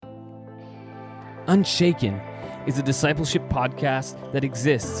Unshaken is a discipleship podcast that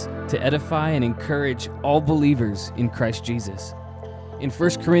exists to edify and encourage all believers in Christ Jesus. In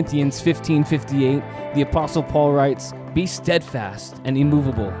 1 Corinthians 15:58, the Apostle Paul writes, "Be steadfast and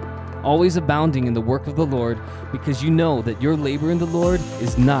immovable, always abounding in the work of the Lord, because you know that your labor in the Lord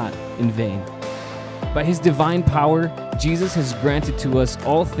is not in vain." By his divine power, Jesus has granted to us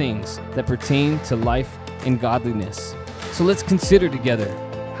all things that pertain to life and godliness. So let's consider together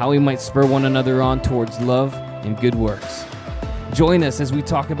how we might spur one another on towards love and good works. Join us as we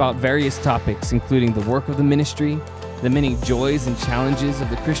talk about various topics, including the work of the ministry, the many joys and challenges of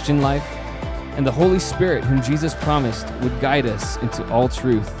the Christian life, and the Holy Spirit whom Jesus promised would guide us into all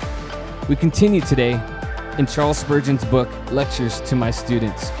truth. We continue today in Charles Spurgeon's book, Lectures to My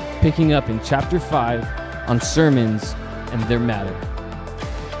Students, picking up in chapter 5 on sermons and their matter.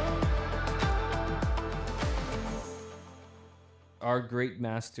 Our great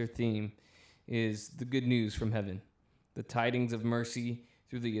master theme is the good news from heaven, the tidings of mercy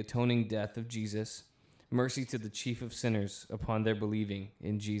through the atoning death of Jesus, mercy to the chief of sinners upon their believing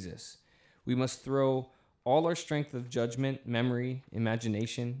in Jesus. We must throw all our strength of judgment, memory,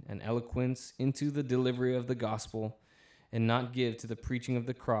 imagination, and eloquence into the delivery of the gospel and not give to the preaching of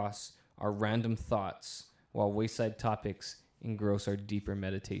the cross our random thoughts while wayside topics engross our deeper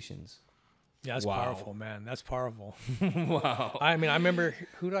meditations. Yeah, that's powerful, man. That's powerful. Wow. I mean, I remember,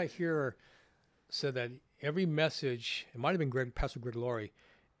 who did I hear said that every message, it might have been Pastor Greg Laurie,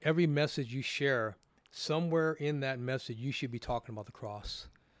 every message you share, somewhere in that message, you should be talking about the cross.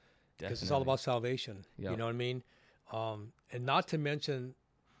 Because it's all about salvation. Yep. You know what I mean? And not to mention,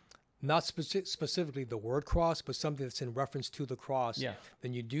 not specifically the word cross, but something that's in reference to the cross. Yeah.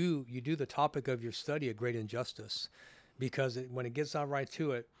 Then you do the topic of your study a great injustice. Because when it gets down right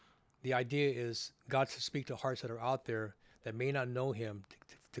to it, the idea is God to speak to hearts that are out there that may not know him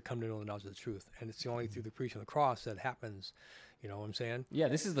to come to know the knowledge of the truth. And it's only through the preaching of the cross that happens. You know what I'm saying? Yeah,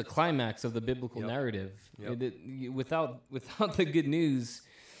 this is the climax of the biblical narrative. Yep. Without the good news,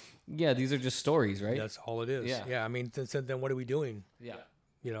 yeah, these are just stories, right? That's all it is. Yeah. I mean, then what are we doing? Yeah.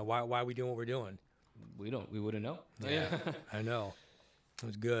 You know, why are we doing what we're doing? We wouldn't know. Yeah. I know. It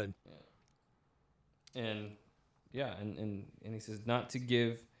was good. Yeah. And he says not to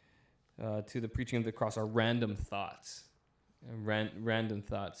give to the preaching of the cross are random thoughts. Random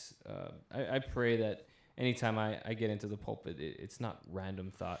thoughts. I pray that anytime I get into the pulpit, it's not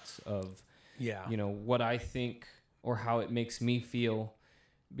random thoughts of, what I think or how it makes me feel,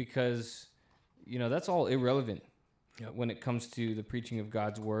 because, that's all irrelevant when it comes to the preaching of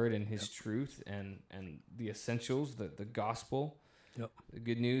God's word and his truth and the essentials, the gospel, the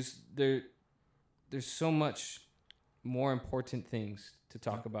good news. There's so much more important things to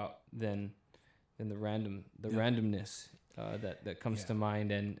talk about than the randomness that comes to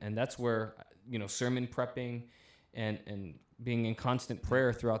mind, and that's where sermon prepping and being in constant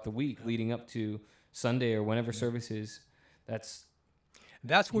prayer throughout the week leading up to Sunday or whenever service is.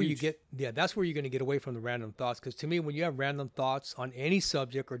 That's where huge. That's where you're going to get away from the random thoughts. Because to me, when you have random thoughts on any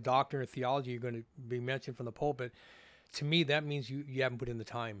subject or doctrine or theology, you're going to be mentioned from the pulpit. To me, that means you haven't put in the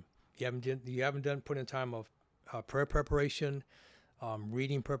time. You haven't put in time of prayer preparation,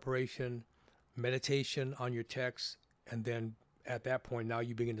 reading preparation, meditation on your text, and then at that point, now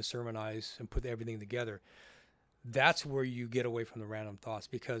you begin to sermonize and put everything together. That's where you get away from the random thoughts,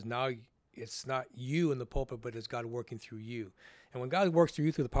 because now it's not you in the pulpit, but it's God working through you. And when God works through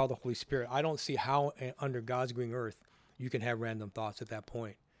you through the power of the Holy Spirit, I don't see how under God's green earth you can have random thoughts at that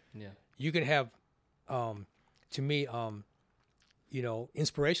point. Yeah, you can have, to me,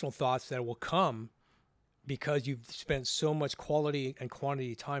 inspirational thoughts that will come because you've spent so much quality and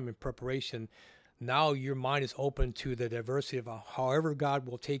quantity time in preparation. Now your mind is open to the diversity of however God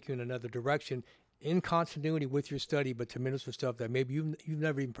will take you in another direction in continuity with your study, but to minister stuff that maybe you've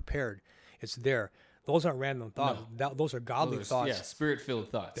never even prepared. It's there. Those aren't random thoughts. No. Those are godly thoughts. Yeah, spirit-filled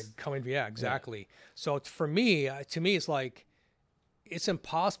thoughts. Coming, exactly. Yeah. So for me, it's like, it's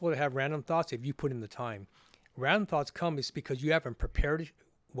impossible to have random thoughts if you put in the time. Random thoughts come is because you haven't prepared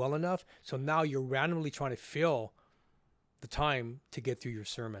well enough. So now you're randomly trying to fill the time to get through your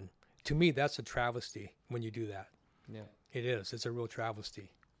sermon. To me, that's a travesty when you do that. Yeah. It is. It's a real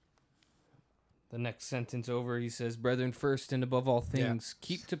travesty. The next sentence over, he says, "Brethren, first and above all things,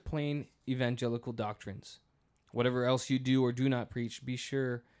 keep to plain evangelical doctrines. Whatever else you do or do not preach, be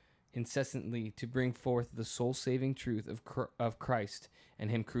sure incessantly to bring forth the soul-saving truth of Christ and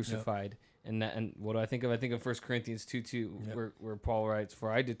him crucified." Yep. And what do I think of? I think of 1 Corinthians 2:2, where Paul writes,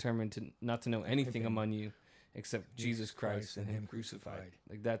 "For I determined not to know anything among you except Jesus Christ and him crucified."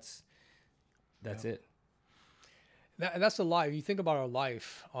 Like that's it. That's a lie. You think about our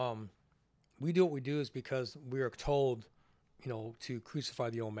life. we do what we do is because we are told, to crucify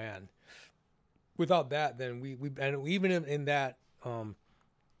the old man. Without that, then we and even in that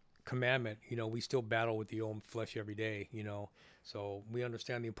commandment, we still battle with the old flesh every day, So we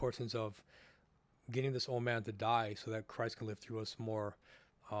understand the importance of getting this old man to die so that Christ can live through us more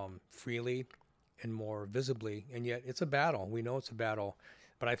freely and more visibly. And yet it's a battle. We know it's a battle.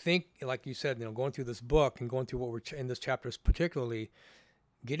 But I think, like you said, going through this book and going through what we're in this chapter particularly,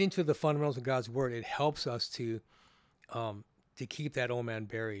 getting to the fundamentals of God's word, it helps us to keep that old man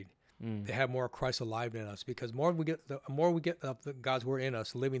buried, to have more Christ alive in us. Because the more we get God's word in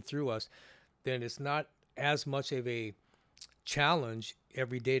us, living through us, then it's not as much of a challenge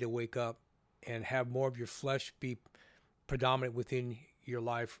every day to wake up and have more of your flesh be predominant within your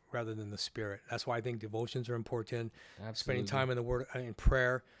life rather than the spirit. That's why I think devotions are important. Absolutely. Spending time in the word and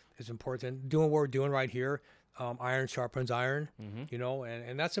prayer is important. Doing what we're doing right here. Iron sharpens iron,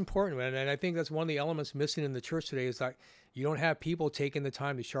 and that's important. And I think that's one of the elements missing in the church today is that you don't have people taking the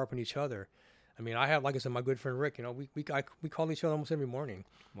time to sharpen each other. I mean, I have, like I said, my good friend Rick, we call each other almost every morning.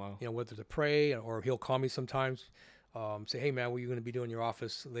 Wow. Whether to pray or he'll call me sometimes, say, hey man, what are you going to be doing in your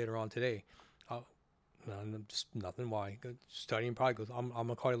office later on today? No, just nothing. Why? Studying probably goes, I'm going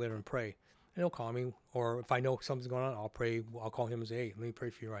to call you later and pray. And he'll call me. Or if I know something's going on, I'll pray. I'll call him and say, hey, let me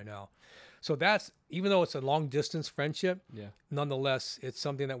pray for you right now. So that's, even though it's a long distance friendship, nonetheless, it's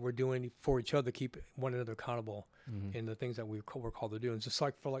something that we're doing for each other, keep one another accountable in the things that we're called to do. And just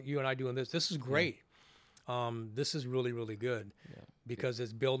like you and I doing this is great. This is really, really good because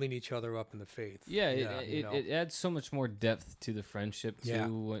it's building each other up in the faith. Yeah, it adds so much more depth to the friendship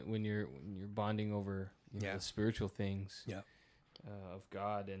too when you're bonding over the spiritual things of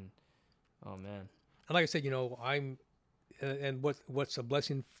God. And oh man, and like I said, I'm and what's a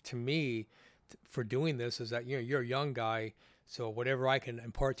blessing to me for doing this is that you're a young guy, so whatever I can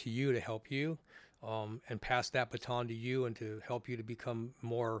impart to you to help you and pass that baton to you and to help you to become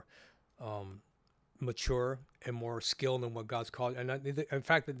more mature and more skilled in what God's called. And in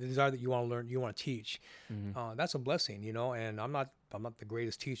fact, the desire that you want to learn, you want to teach, that's a blessing, and I'm not the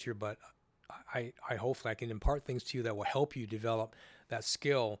greatest teacher, but I hopefully I can impart things to you that will help you develop that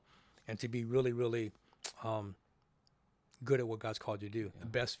skill and to be really, really good at what God's called you to do, the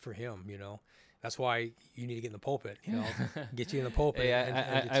best for him, That's why you need to get in the pulpit, get you in the pulpit. Hey,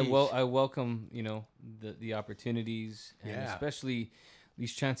 I welcome, the opportunities and especially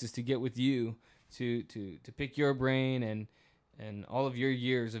these chances to get with you to pick your brain and all of your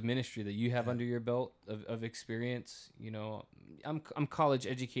years of ministry that you have under your belt of experience. I'm college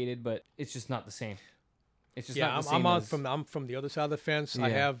educated, but it's just not the same. It's just not the same. I'm from the other side of the fence. I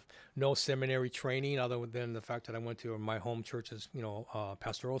have no seminary training other than the fact that I went to my home church's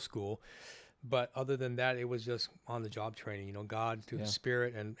pastoral school. But other than that, it was just on the job training, God through the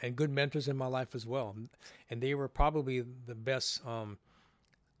Spirit and good mentors in my life as well. And they were probably the best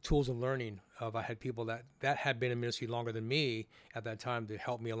tools of learning. I had people that had been in ministry longer than me at that time to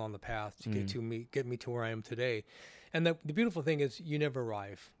help me along the path to get me to where I am today. And the beautiful thing is you never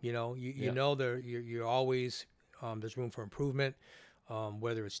arrive. You know you're always there's room for improvement.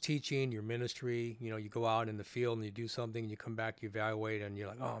 Whether it's teaching, your ministry, you go out in the field and you do something, and you come back, you evaluate, and you're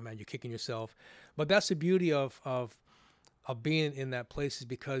like, oh man, you're kicking yourself. But that's the beauty of being in that place, is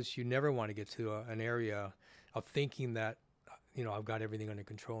because you never want to get to an area of thinking that I've got everything under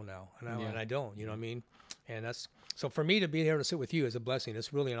control now, and I don't. You know what I mean? And that's so for me to be here to sit with you is a blessing.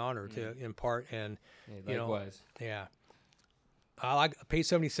 It's really an honor to impart, and likewise. I like page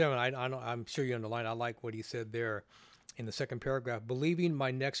 77. I'm sure you underlined. I like what he said there in the second paragraph. Believing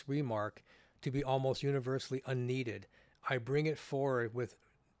my next remark to be almost universally unneeded, I bring it forward with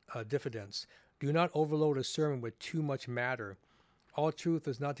diffidence. Do not overload a sermon with too much matter. All truth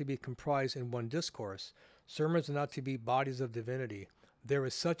is not to be comprised in one discourse. Sermons are not to be bodies of divinity. There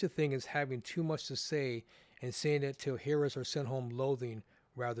is such a thing as having too much to say and saying it till hearers are sent home loathing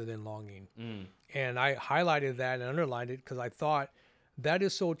rather than longing. And I highlighted that and underlined it because I thought that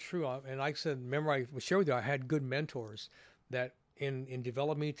is so true. And like I said, remember I shared with you, I had good mentors that in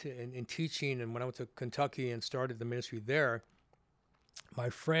developing me in teaching. And when I went to Kentucky and started the ministry there, my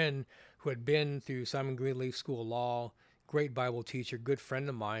friend who had been through Simon Greenleaf School of Law, great Bible teacher, good friend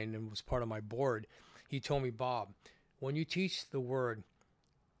of mine, and was part of my board, he told me, Bob, when you teach the word,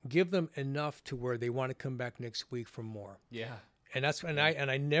 give them enough to where they want to come back next week for more. Yeah. And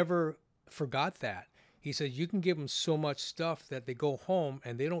I never forgot that. He said, you can give them so much stuff that they go home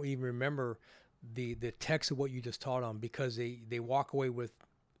and they don't even remember the text of what you just taught them, because they walk away with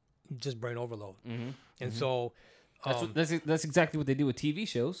just brain overload. And so that's exactly what they do with TV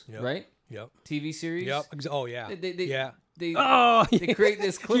shows, right? Yep. TV series. Yep. Oh yeah. They they Oh, they create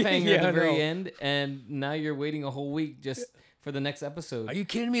this cliffhanger Yeah, at the I very know. end, and now you're waiting a whole week just for the next episode. Are you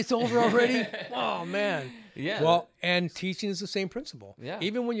kidding me? It's over already? Oh, man. Yeah. Well, and teaching is the same principle. Yeah.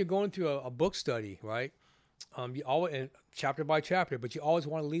 Even when you're going through a book study, right? You always, and chapter by chapter, but you always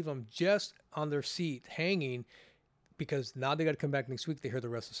want to leave them just on their seat, hanging, because now they got to come back next week to hear the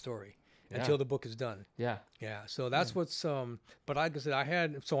rest of the story until the book is done. Yeah. Yeah. So that's what's. But like I said,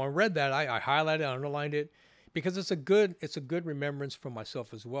 I read that. I highlighted, I underlined it, because it's a good remembrance for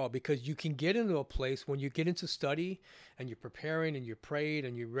myself as well. Because you can get into a place when you get into study and you're preparing and you're prayed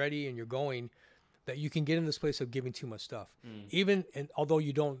and you're ready and you're going, that you can get in this place of giving too much stuff. Even and although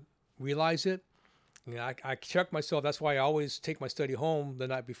you don't realize it, you know, I check myself. That's why I always take my study home the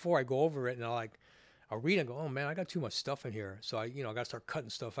night before. I go over it and I read and go, oh man, I got too much stuff in here. So I got to start cutting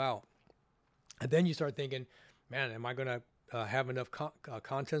stuff out. And then you start thinking, man, am I going to have enough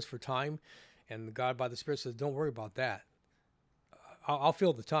contents for time? And God by the Spirit says, don't worry about that. I'll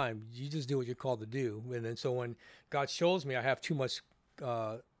fill the time. You just do what you're called to do. And then so when God shows me I have too much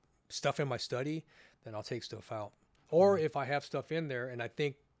stuff in my study, then I'll take stuff out. Or if I have stuff in there and I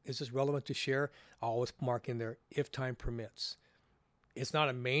think, is this relevant to share? I'll always mark in there, if time permits. It's not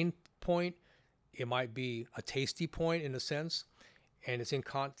a main point. It might be a tasty point in a sense, and it's in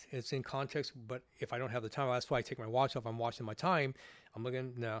context. But if I don't have the time, that's why I take my watch off. I'm watching my time. I'm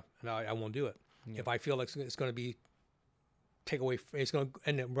looking. No, I won't do it. Yeah. If I feel like it's going to be take away, it's going to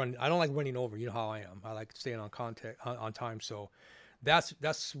end up running. I don't like running over. You know how I am. I like staying on time. So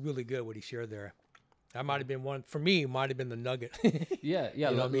that's really good what he shared there. That might have been one for me. Might have been the nugget. Yeah. You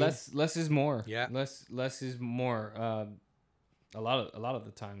know what I mean? Less is more. Yeah. Less is more. A lot of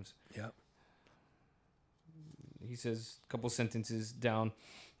the times. Yeah. He says a couple sentences down.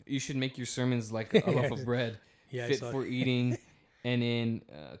 You should make your sermons like a loaf of bread, fit for eating, and in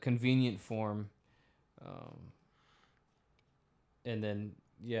convenient form. And then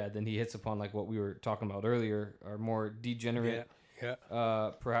he hits upon like what we were talking about earlier. Our more degenerate,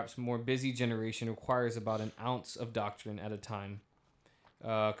 perhaps more busy generation requires about an ounce of doctrine at a time,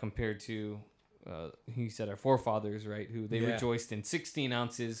 compared to he said our forefathers, right? Who they rejoiced in 16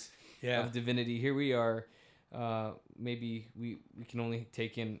 ounces of divinity. Here we are. Maybe we can only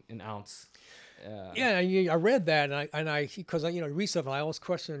take in an ounce. I read that, and I because read stuff, and I always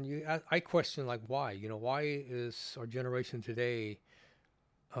question. I question like why. Why is our generation today?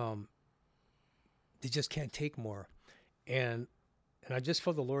 They just can't take more, and I just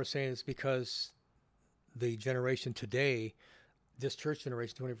felt the Lord saying it's because the generation today, this church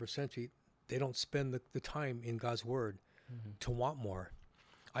generation, 21st century, they don't spend the time in God's Word to want more.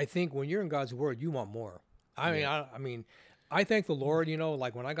 I think when you're in God's Word, you want more. I mean, I thank the Lord,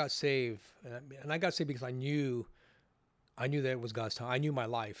 like when I got saved, and I got saved because I knew that it was God's time. I knew my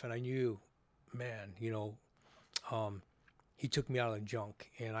life, and I knew, man, He took me out of the junk,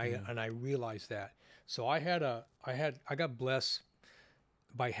 and I realized that. So I got blessed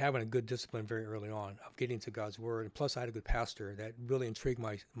by having a good discipline very early on of getting to God's Word, and plus I had a good pastor that really intrigued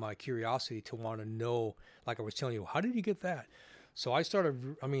my curiosity to want to know. Like I was telling you, how did he get that? So I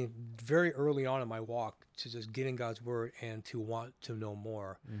started, very early on in my walk to just get in God's Word and to want to know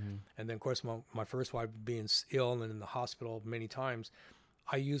more. Mm-hmm. And then, of course, my first wife being ill and in the hospital many times,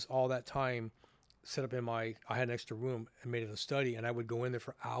 I used all that time, set up I had an extra room and made it a study, and I would go in there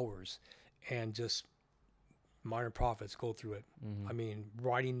for hours and just Minor Prophets, go through it. Mm-hmm.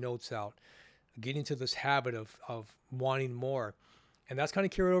 Writing notes out, getting to this habit of wanting more. And that's kind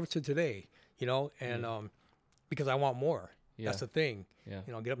of carried over to today, and because I want more. Yeah. That's the thing. Yeah.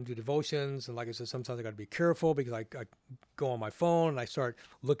 Get up and do devotions. And like I said, sometimes I got to be careful because I go on my phone and I start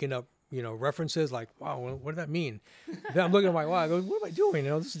looking up, references like, wow, what does that mean? Then I'm looking at my watch. I go, what am I doing?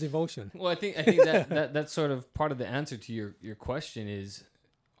 This is devotion. Well, I think that's sort of part of the answer to your question is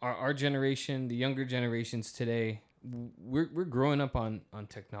our generation, the younger generations today, we're growing up on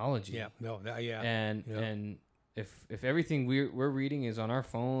technology. Yeah. No. Yeah. And if everything we're reading is on our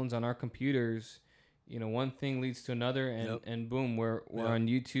phones, on our computers, one thing leads to another, and boom, we're on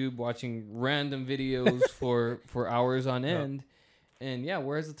YouTube watching random videos for hours on end, and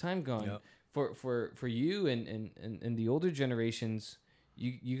where's the time gone? For you and the older generations,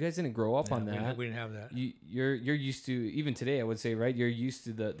 you guys didn't grow up on that. We didn't have that. You're used to, even today, I would say, right? You're used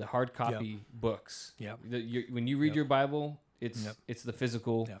to the hard copy books. Yeah. When you read your Bible, it's the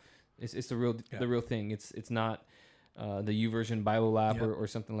physical. Yep. It's the real thing. It's not. The YouVersion Bible app or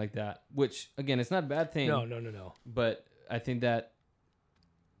something like that, which again, it's not a bad thing. No. But I think that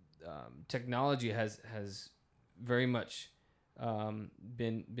technology has very much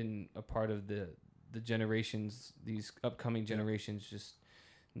been a part of the generations, these upcoming generations, just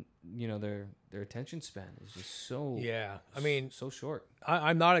their attention span is just so I mean, so short.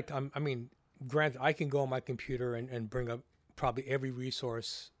 I'm not. I mean, granted, I can go on my computer and bring up probably every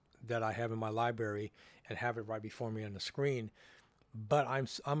resource that I have in my library and have it right before me on the screen. But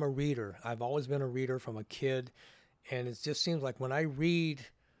I'm a reader. I've always been a reader from a kid, and it just seems like when I read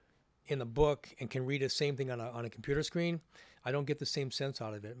in a book and can read the same thing on a computer screen, I don't get the same sense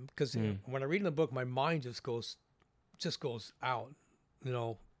out of it. Because when I read in the book, my mind just goes out,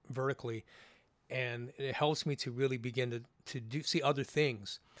 vertically, and it helps me to really begin to see other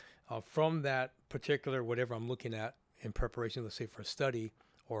things from that particular whatever I'm looking at in preparation, let's say for a study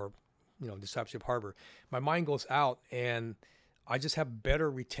or Discipleship Harbor. My mind goes out, and I just have better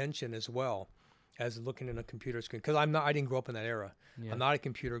retention as well as looking in a computer screen, because I didn't grow up in that era. I'm not a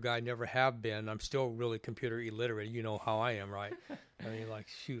computer guy, never have been. I'm still really computer illiterate. You know how I am, right? I mean, like,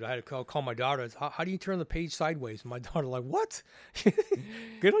 shoot, I had to call my daughter. How do you turn the page sideways? And my daughter, like, what?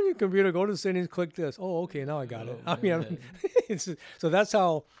 Get on your computer, go to the settings, click this. Oh, okay, now I got it. I mean, so that's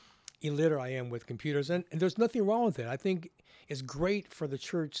how illiterate I am with computers, and there's nothing wrong with it. I think it's great for the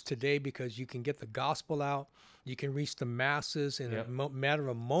church today because you can get the gospel out, you can reach the masses in a matter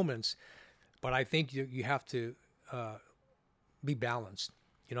of moments. But I think you have to be balanced.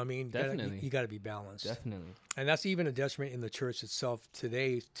 You know what I mean? Definitely. You got to be balanced. Definitely. And that's even a detriment in the church itself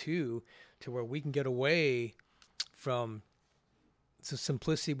today, too, to where we can get away from the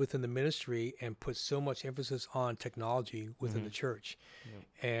simplicity within the ministry and put so much emphasis on technology within the church.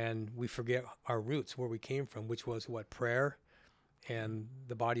 And we forget our roots, where we came from, which was prayer and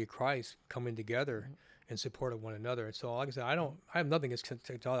the body of Christ coming together in support of one another. And so, like I said, I have nothing against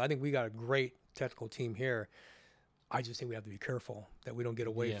technology. I think we got a great technical team here. I just think we have to be careful that we don't get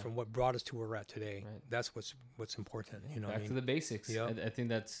away from what brought us to where we're at today. Right. That's what's important. Back to the basics. Yep. I think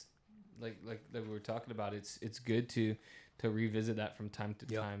that's like we were talking about. It's good to revisit that from time to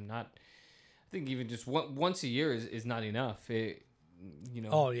time. I think even just once a year is not enough. It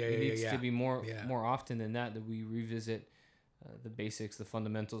needs to be more often than that we revisit the basics, the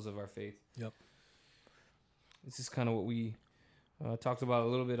fundamentals of our faith. Yep. This is kind of what we talked about a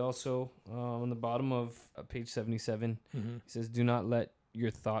little bit also on the bottom of page 77. It says, "Do not let your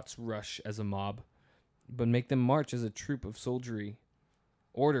thoughts rush as a mob, but make them march as a troop of soldiery.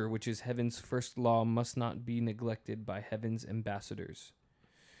 Order, which is heaven's first law, must not be neglected by heaven's ambassadors.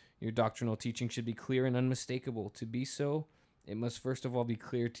 Your doctrinal teaching should be clear and unmistakable. To be so, it must first of all be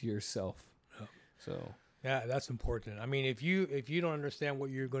clear to yourself." So yeah, that's important. I mean, if you don't understand what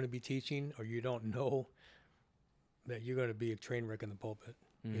you're going to be teaching, or you don't know that you're going to be a train wreck in the pulpit,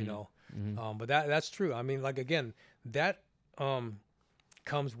 but that's true. I mean, like, again, that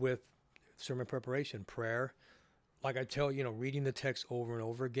comes with sermon preparation, prayer. Like I tell you, reading the text over and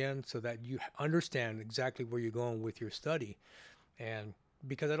over again so that you understand exactly where you're going with your study. And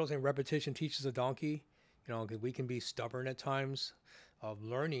because I don't think repetition teaches a donkey, because we can be stubborn at times of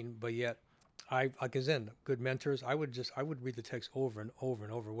learning, but yet good mentors, I would read the text over and over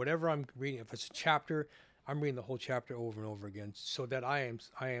and over. Whatever I'm reading, if it's a chapter, I'm reading the whole chapter over and over again, so that I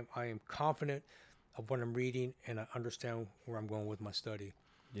am confident of what I'm reading, and I understand where I'm going with my study.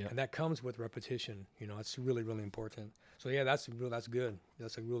 Yeah. And that comes with repetition. It's really, really important. So yeah, that's good.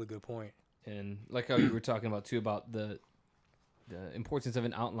 That's a really good point. And like how you were talking about too, about the importance of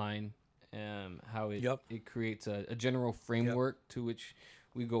an outline, how it creates a general framework to which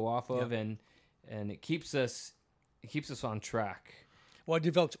we go off of, and it keeps us on track. Well, it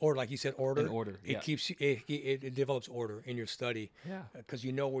develops order, like you said, order. It keeps it develops order in your study. Yeah. Because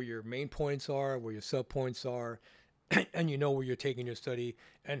you know where your main points are, where your sub points are, and you know where you're taking your study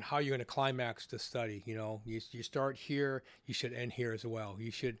and how you're going to climax the study. You start here, you should end here as well.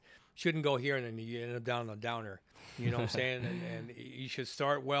 You shouldn't go here and then you end up down on a downer. You know what I'm saying? And you should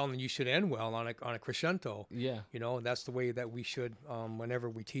start well and you should end well on a crescendo. Yeah. That's the way that we should whenever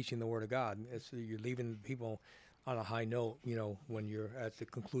we're teaching the Word of God. You're leaving people on a high note, when you're at the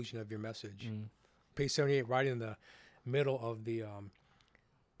conclusion of your message. Page 78, right in the middle of the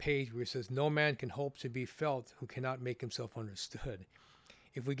page, where it says, "No man can hope to be felt who cannot make himself understood.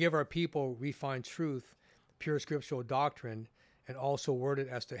 If we give our people refined truth, pure scriptural doctrine, and also worded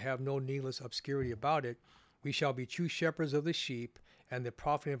as to have no needless obscurity about it, we shall be true shepherds of the sheep, and the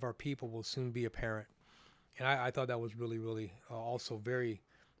profiting of our people will soon be apparent." And I thought that was really, really also very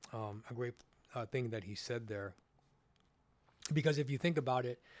a great thing that he said there. Because if you think about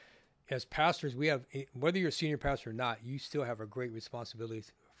it, as pastors, we have, whether you're a senior pastor or not, you still have a great responsibility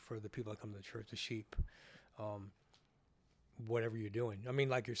for the people that come to the church, the sheep, whatever you're doing. I mean,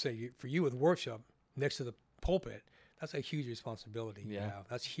 like you're saying, for you with worship next to the pulpit, that's a huge responsibility. Yeah,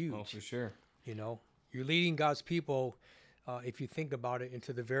 that's huge. Oh, for sure. You're leading God's people if you think about it,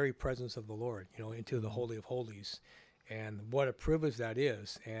 into the very presence of the Lord, into the Holy of Holies. And what a privilege that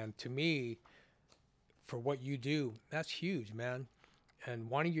is. And to me, for what you do, that's huge, man. And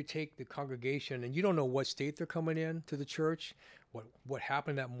why don't you take the congregation, and you don't know what state they're coming in to the church, what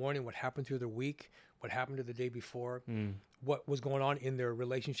happened that morning, what happened through the week, what happened to the day before, what was going on in their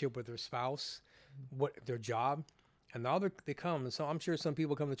relationship with their spouse, what their job. And now they come. And so I'm sure some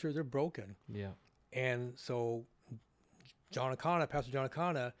people come to church, they're broken. Yeah. And so Pastor John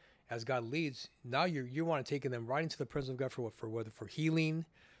Akana, as God leads, now you want to take them right into the presence of God for healing,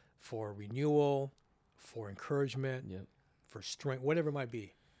 for renewal, for encouragement, for strength, whatever it might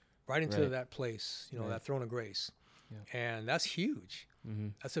be, right into that place, that throne of grace. Yeah. And that's huge. Mm-hmm.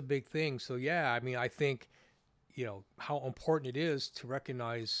 That's a big thing. So yeah, I mean, I think, how important it is to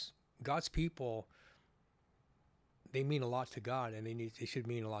recognize God's people. They mean a lot to God, and they should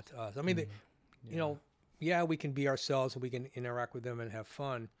mean a lot to us. I mean, we can be ourselves and we can interact with them and have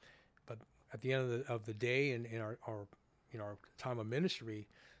fun, but at the end of the day, and in our time of ministry,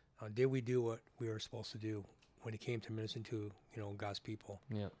 did we do what we were supposed to do when it came to ministering to God's people?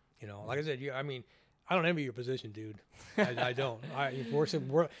 Yeah. Like I said, I don't envy your position, dude. I don't. I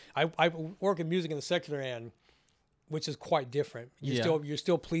work in music in the secular end, which is quite different. You're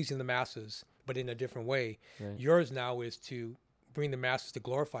still pleasing the masses, but in a different way. Right. Yours now is to bring the masses to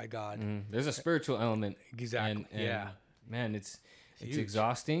glorify God. There's a spiritual element. Exactly. And man, it's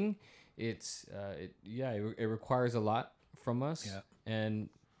exhausting. It requires a lot from us. Yeah. And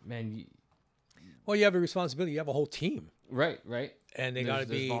man, you have a responsibility. You have a whole team. Right. And they got to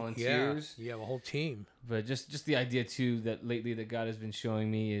be volunteers. Yeah, you have a whole team. But just the idea too that lately that God has been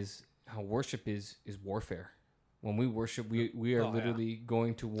showing me is how worship is warfare. When we worship, we are literally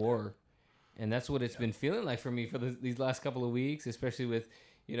going to war, and that's what it's been feeling like for me for these last couple of weeks, especially with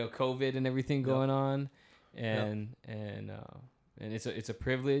COVID and everything going on, and it's a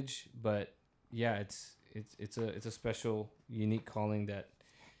privilege, but yeah, it's a special, unique calling that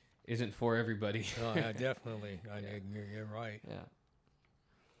isn't for everybody. Oh yeah, definitely. You're right. Yeah.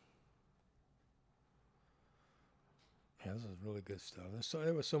 Yeah, this is really good stuff.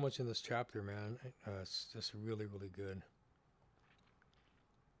 There was so much in this chapter, man. It's just really, really good.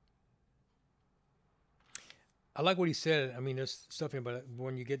 I like what he said. I mean, there's stuff about it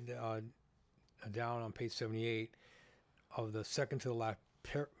when you get down on page 78 of the second to the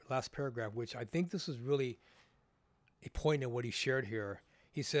last paragraph, which I think this is really a point in what he shared here.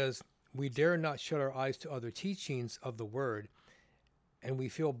 He says, "We dare not shut our eyes to other teachings of the word, and we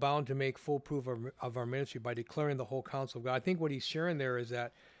feel bound to make full proof of our ministry by declaring the whole counsel of God." I think what he's sharing there is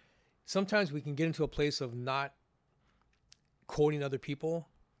that sometimes we can get into a place of not quoting other people,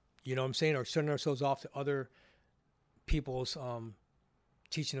 you know what I'm saying, or sending ourselves off to other people's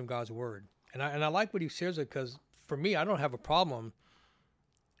teaching of God's word. And I like what he shares, because for me, I don't have a problem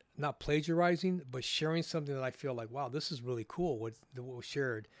not plagiarizing, but sharing something that I feel like, wow, this is really cool, what was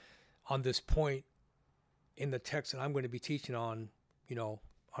shared on this point in the text that I'm going to be teaching on,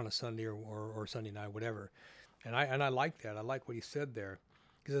 on a Sunday or Sunday night, whatever. And I like that. I like what he said there.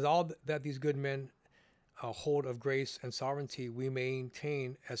 Because all that these good men hold of grace and sovereignty, we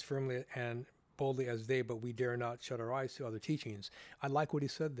maintain as firmly and boldly as they, but we dare not shut our eyes to other teachings. I like what he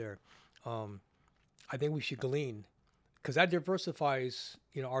said there. I think we should glean, because that diversifies,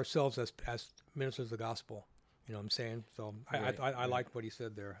 ourselves as ministers of the gospel. You know what I'm saying? So I like what he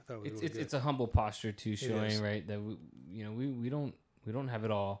said there. I thought it was really good. It's a humble posture too, showing right that we don't have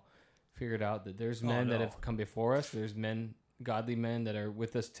it all figured out. That there's men that have come before us. There's godly men that are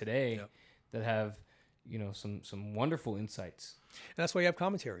with us today that have some wonderful insights. And that's why you have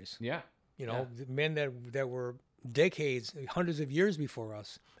commentaries. Yeah. Men that were decades, hundreds of years before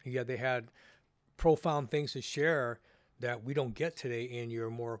us, and yet they had profound things to share that we don't get today in your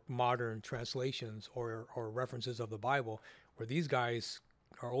more modern translations or references of the Bible, where these guys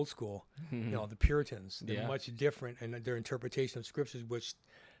are old school. The Puritans, they're much different in their interpretation of scriptures, which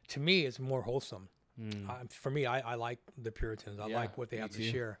to me is more wholesome. For me, I like the Puritans. I like what they have to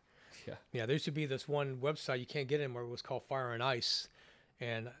share. Yeah, there used to be this one website, you can't get it anymore, it was called Fire and Ice,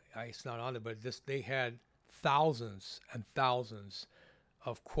 and it's not on it, but they had thousands and thousands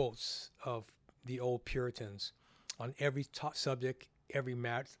of quotes of the old Puritans on every subject, every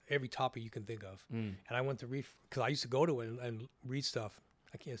topic you can think of. And I went to read, because I used to go to it and read stuff.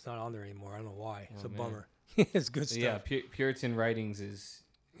 It's not on there anymore. I don't know why. It's a bummer. It's good stuff. Yeah, Puritan writings is...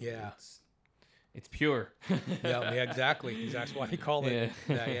 Yeah. It's pure. yeah, exactly. That's why they call it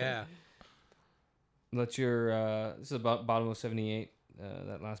that, yeah. Let your... this is about bottom of 78,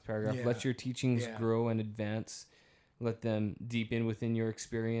 that last paragraph. Yeah. Let your teachings grow and advance. Let them deepen within your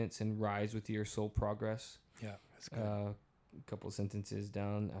experience and rise with your soul progress. Yeah, that's good. a couple of sentences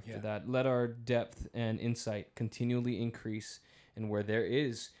down after that. Let our depth and insight continually increase, and where there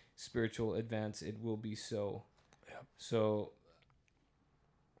is spiritual advance, it will be so. Yep. So,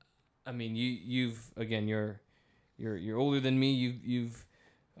 I mean, you've again, you're older than me. You've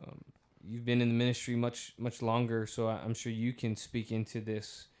been in the ministry much longer, so I'm sure you can speak into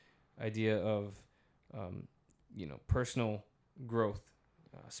this idea of personal growth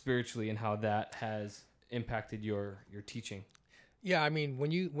spiritually and how that has impacted your teaching. Yeah, I mean,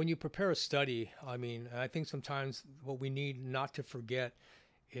 when you prepare a study, I mean, I think sometimes what we need not to forget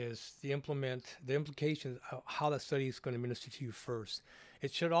is the implications of how that study is going to minister to you first.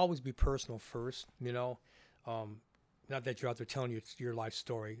 It should always be personal first, not that you're out there telling your life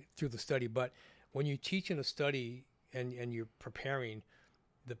story through the study, but when you teach in a study and you're preparing,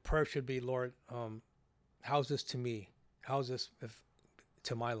 the prayer should be, Lord, how's this to me? How's this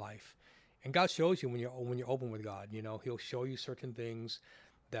to my life? And God shows you when you're open with God. He'll show you certain things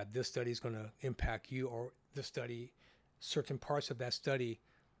that this study is going to impact you, or the study, certain parts of that study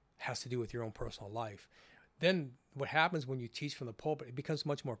has to do with your own personal life. Then what happens when you teach from the pulpit, it becomes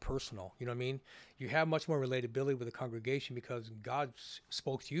much more personal. You know what I mean? You have much more relatability with the congregation because God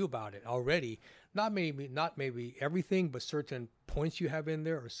spoke to you about it already. Not maybe everything, but certain points you have in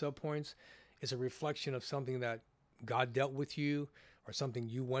there or subpoints is a reflection of something that God dealt with you, or something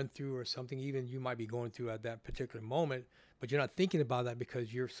you went through, or something even you might be going through at that particular moment, but you're not thinking about that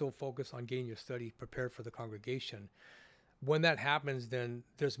because you're so focused on getting your study prepared for the congregation. When that happens, then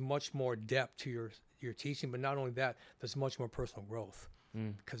there's much more depth to your teaching, but not only that, there's much more personal growth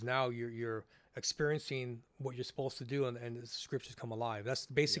because now you're experiencing what you're supposed to do, and the scriptures come alive. That's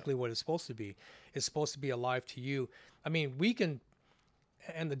basically what it's supposed to be. It's supposed to be alive to you. I mean,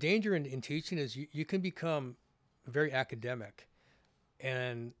 and the danger in teaching is you can become very academic.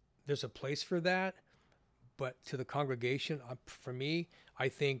 And there's a place for that, but to the congregation, for me, I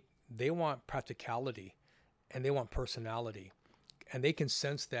think they want practicality and they want personality. And they can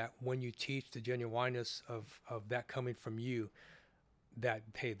sense that when you teach the genuineness of that coming from you, that,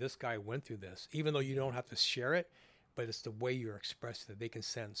 hey, this guy went through this. Even though you don't have to share it, but it's the way you're expressing it. They can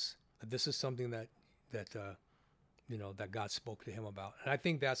sense that this is something that God spoke to him about. And I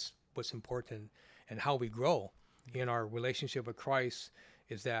think that's what's important and how we grow in our relationship with Christ,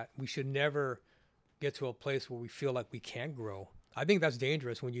 is that we should never get to a place where we feel like we can't grow. I think that's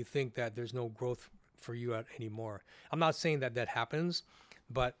dangerous when you think that there's no growth for you anymore. I'm not saying that happens,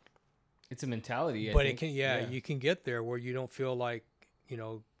 but it's a mentality. But it can, you can get there where you don't feel like,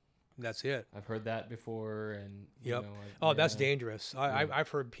 that's it. I've heard that before, and that's dangerous. I've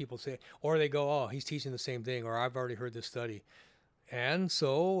heard people say, or they go, oh, he's teaching the same thing, or I've already heard this study. And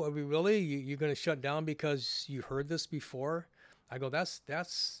so, are we really, you're going to shut down because you heard this before? I go, that's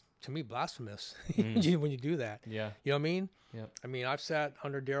to me blasphemous when you do that. Yeah. You know what I mean? Yeah. I mean, I've sat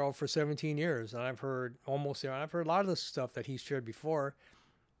under Daryl for 17 years, and I've heard a lot of the stuff that he's shared before,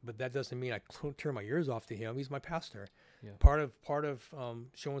 but that doesn't mean I turn my ears off to him. He's my pastor. Yeah. Part of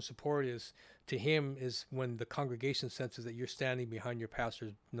showing support is to him is when the congregation senses that you're standing behind your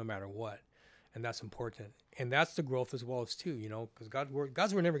pastor no matter what. And that's important. And that's the growth as well as too, because God's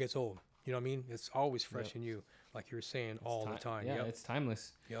word never gets old. You know what I mean? It's always fresh in you, like you were saying, all the time. Yeah, it's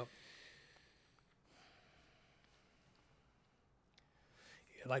timeless. Yep.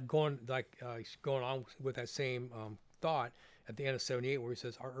 Like going on with that same thought at the end of 78, where he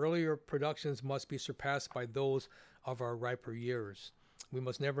says, our earlier productions must be surpassed by those of our riper years. We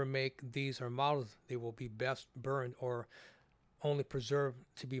must never make these our models. They will be best burned or only preserved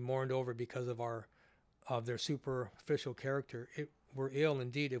to be mourned over because of their superficial character. We're ill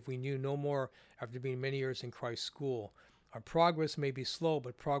indeed if we knew no more after being many years in Christ's school. Our progress may be slow,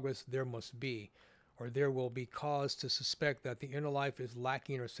 but progress there must be, or there will be cause to suspect that the inner life is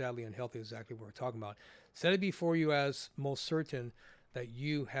lacking or sadly unhealthy. Exactly what we're talking about. Set it before you as most certain that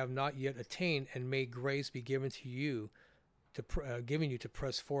you have not yet attained, and may grace be given to you, giving you to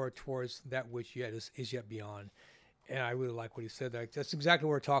press forward towards that which yet is yet beyond. And I really like what he said. That's exactly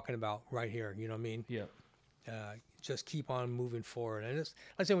what we're talking about right here. You know what I mean? Yeah. Just keep on moving forward. And it's,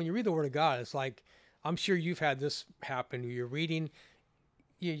 like I say, when you read the Word of God, it's like, I'm sure you've had this happen. You're reading,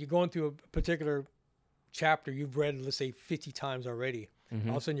 you're going through a particular chapter you've read, let's say, 50 times already. Mm-hmm.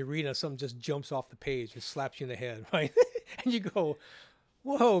 All of a sudden you're reading and something just jumps off the page and slaps you in the head, right? And you go,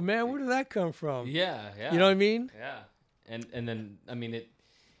 whoa, man, where did that come from? Yeah. You know what I mean? Yeah. And then, I mean,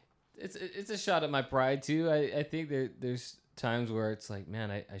 it's a shot at my pride too. I think there's times where it's like, man,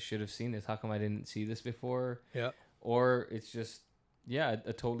 I should have seen this. How come I didn't see this before? Yeah. Or it's just,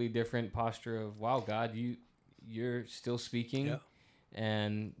 a totally different posture of, wow, God, you're still speaking,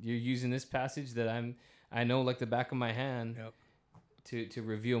 and you're using this passage that I'm I know like the back of my hand. Yep. To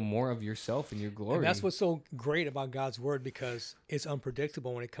reveal more of yourself and your glory. And that's what's so great about God's word, because it's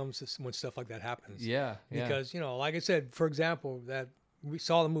unpredictable when it comes to when stuff like that happens. Yeah. Because, like I said, for example, that we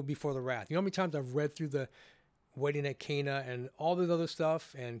saw the movie Before the Wrath. You know how many times I've read through the wedding at Cana and all this other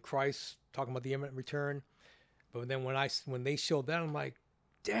stuff, and Christ talking about the imminent return. But then when they showed that, I'm like,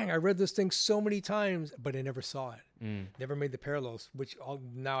 dang, I read this thing so many times, but I never saw it. Never made the parallels, which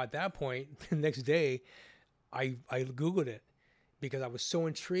now at that point, the next day, I Googled it, because I was so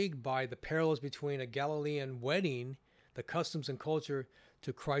intrigued by the parallels between a Galilean wedding, the customs and culture,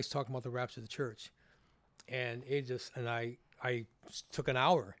 to Christ talking about the rapture of the church. And I took an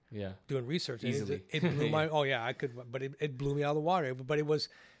hour doing research. Easily. It blew I could, but it blew me out of the water. But it was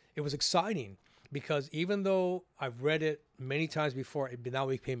exciting, because even though I've read it many times before, it now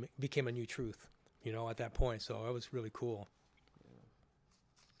became a new truth, at that point. So it was really cool.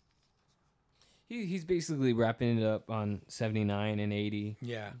 He's basically wrapping it up on 79 and 80.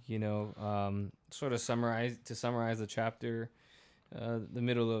 Yeah. Sort of summarize the chapter, the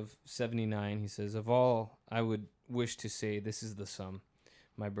middle of 79, he says, "Of all I would wish to say, this is the sum,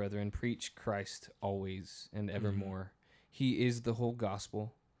 my brethren, preach Christ always and evermore. He is the whole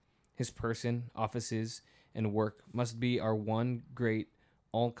gospel. His person, offices, and work must be our one great,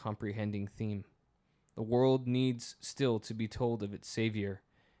 all-comprehending theme. The world needs still to be told of its Savior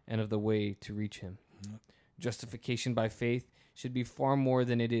and of the way to reach him. Justification by faith should be far more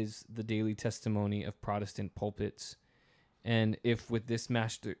than it is the daily testimony of Protestant pulpits. And if with this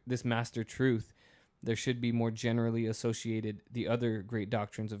master truth there should be more generally associated the other great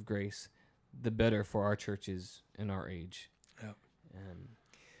doctrines of grace, the better for our churches and our age." Yep.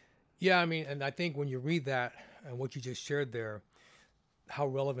 And I mean, and I think when you read that and what you just shared there, how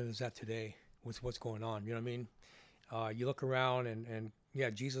relevant is that today with what's going on? You know what I mean? You look around and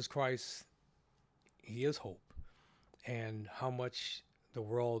Jesus Christ, he is hope. And how much the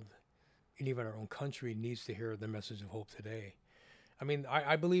world and even our own country needs to hear the message of hope today. I mean,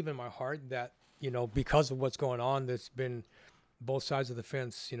 I believe in my heart that, because of what's going on, there's been both sides of the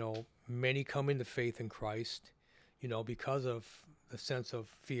fence, many coming to faith in Christ, because of the sense of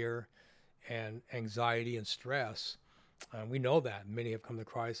fear and anxiety and stress. We know that many have come to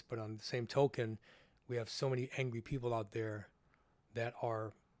Christ, but on the same token, we have so many angry people out there that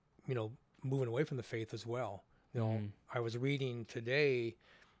are, moving away from the faith as well. I was reading today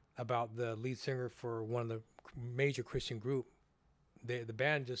about the lead singer for one of the major Christian group. The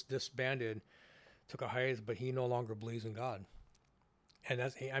band just disbanded, took a hiatus, but he no longer believes in God. And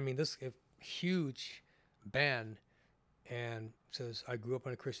this huge band, and says, I grew up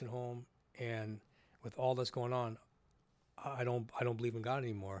in a Christian home, and with all that's going on, I don't believe in God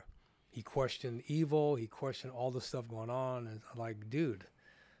anymore. He questioned evil. He questioned all the stuff going on. And I'm like, dude,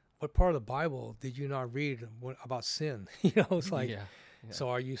 what part of the Bible did you not read about sin? It's like, so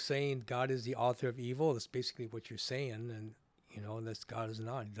are you saying God is the author of evil? That's basically what you're saying. And, and that God is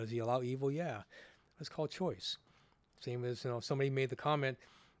not. Does he allow evil? Yeah. That's called choice. Same as, somebody made the comment,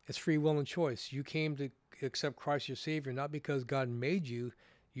 it's free will and choice. You came to accept Christ your Savior, not because God made you.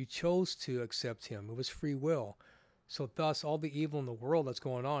 You chose to accept him. It was free will. So thus, all the evil in the world that's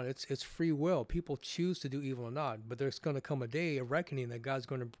going on, it's free will. People choose to do evil or not. But there's going to come a day, a reckoning, that God's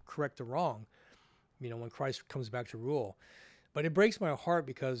going to correct the wrong, when Christ comes back to rule. But it breaks my heart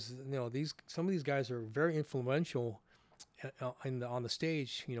because, some of these guys are very influential on the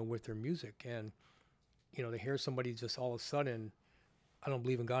stage, with their music. And, to hear somebody just all of a sudden, I don't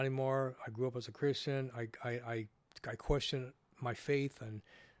believe in God anymore. I grew up as a Christian. I question my faith, and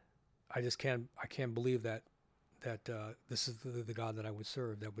I can't believe that this is the God that I would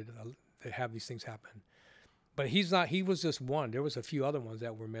serve, that would have these things happen. But he was just one. There was a few other ones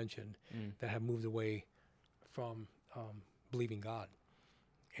that were mentioned that have moved away from believing God.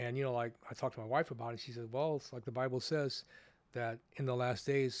 And, like I talked to my wife about it. She said, well, it's like the Bible says that in the last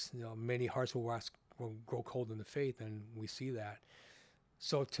days, many hearts will grow cold in the faith, and we see that.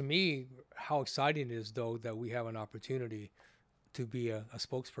 So to me, how exciting it is, though, that we have an opportunity to be a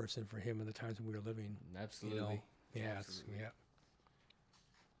spokesperson for him in the times that we are living. Absolutely. Yeah.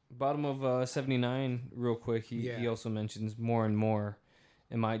 Bottom of 79, real quick, he also mentions more and more,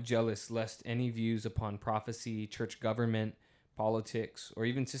 am I jealous lest any views upon prophecy, church government, politics, or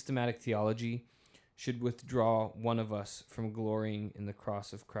even systematic theology should withdraw one of us from glorying in the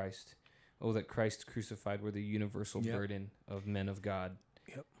cross of Christ. Oh, that Christ crucified were the universal burden of men of God.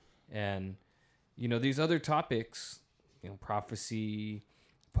 Yep. And, these other topics, prophecy,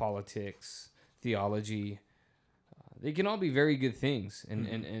 politics, theology, they can all be very good things.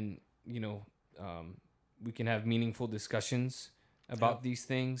 And we can have meaningful discussions about these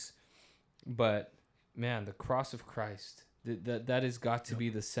things. But man, the cross of Christ, that has got to be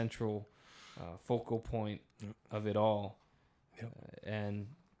the central focal point of it all. And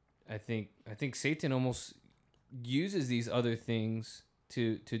I think Satan almost uses these other things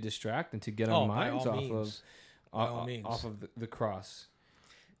to distract and to get our minds off of the cross.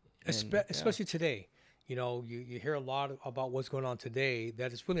 Especially today. You know, you hear a lot about what's going on today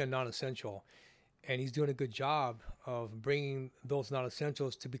that is really a non-essential. And he's doing a good job of bringing those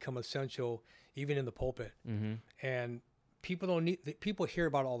non-essentials to become essential, even in the pulpit. Mm-hmm. And people hear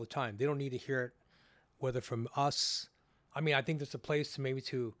about it all the time. They don't need to hear it, whether from us. I mean, I think there's a place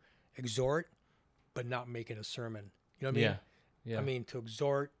to exhort, but not make it a sermon. You know what I mean? Yeah. I mean, to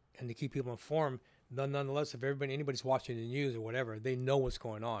exhort and to keep people informed. Nonetheless, if anybody's watching the news or whatever, they know what's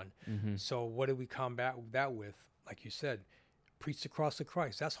going on. Mm-hmm. So what do we combat that with? Like you said, preach the cross of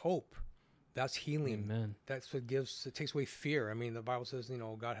Christ. That's hope. That's healing. Amen. That's what takes away fear. I mean, the Bible says,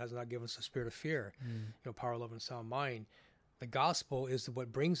 God has not given us a spirit of fear, power, love, and sound mind. The gospel is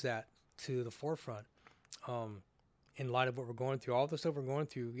what brings that to the forefront. In light of what we're going through, all the stuff we're going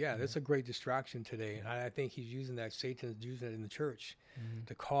through, that's a great distraction today. And I think he's using that, Satan's using it in the church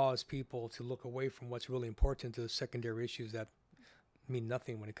to cause people to look away from what's really important to the secondary issues that mean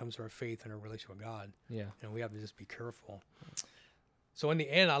nothing when it comes to our faith and our relationship with God. Yeah. And we have to just be careful. So in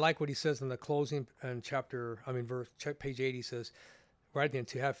the end, I like what he says in the closing and page 8, he says, right at the end,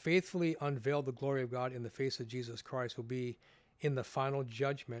 to have faithfully unveiled the glory of God in the face of Jesus Christ will be in the final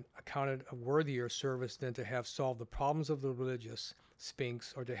judgment accounted a worthier service than to have solved the problems of the religious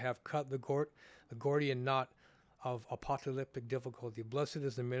sphinx or to have cut the Gordian knot of apocalyptic difficulty. Blessed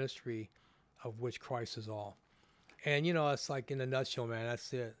is the ministry of which Christ is all. And, it's like in a nutshell, man,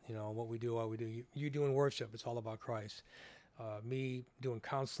 that's it. What we do. You doing worship, it's all about Christ. Me doing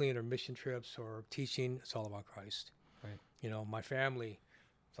counseling or mission trips or teaching, it's all about Christ. Right. My family,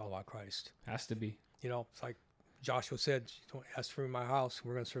 it's all about Christ. Has to be. It's like Joshua said, as for my house,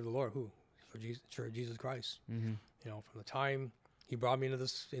 we're going to serve the Lord. Who? For Jesus Christ. Mm-hmm. From the time he brought me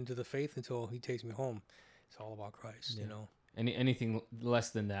into the faith until he takes me home, it's all about Christ. Anything less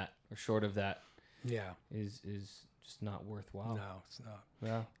than that or short of that, is just not worthwhile. No, it's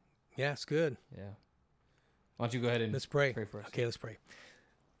not. Yeah, it's good. Yeah. Why don't you go ahead and let's pray. Pray for us. Okay, let's pray.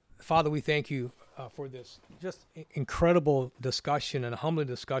 Father, we thank you for this just incredible discussion and a humbling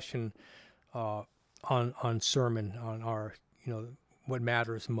discussion on sermon, on our, what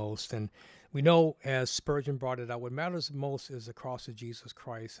matters most. And we know, as Spurgeon brought it out, what matters most is the cross of Jesus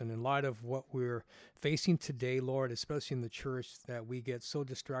Christ. And in light of what we're facing today, Lord, especially in the church, that we get so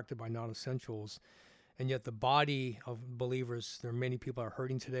distracted by non-essentials, and yet the body of believers, there are many people are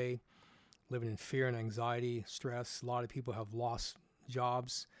hurting today, living in fear and anxiety, stress. A lot of people have lost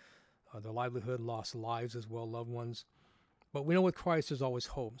jobs, their livelihood, lost lives as well, loved ones. But we know with Christ there's always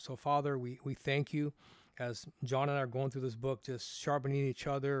hope. So, Father, we thank you as John and I are going through this book, just sharpening each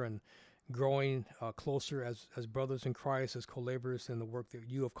other and growing closer as brothers in Christ, as co-laborers in the work that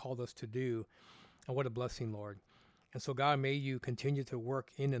you have called us to do. And what a blessing, Lord. And so, God, may you continue to work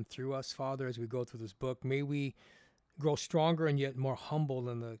in and through us, Father, as we go through this book. May we grow stronger and yet more humble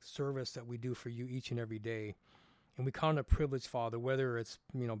in the service that we do for you each and every day. And we count it a privilege, Father, whether it's,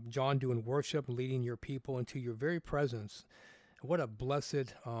 John doing worship, leading your people into your very presence. What a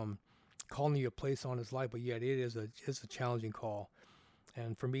blessed calling you a place on his life, but yet it's a challenging call.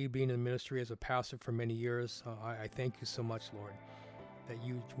 And for me, being in ministry as a pastor for many years, I thank you so much, Lord, that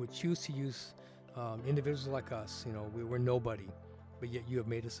you would choose to use individuals like us. We're nobody, but yet you have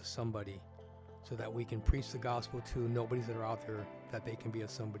made us a somebody so that we can preach the gospel to nobodies that are out there, that they can be a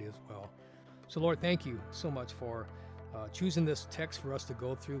somebody as well. So, Lord, thank you so much for choosing this text for us to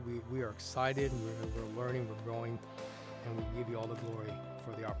go through. We are excited, we're learning, we're growing, and we give you all the glory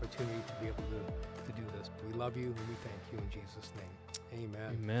for the opportunity to be able to do this. We love you, and we thank you in Jesus' name.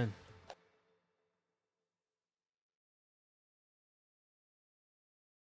 Amen. Amen.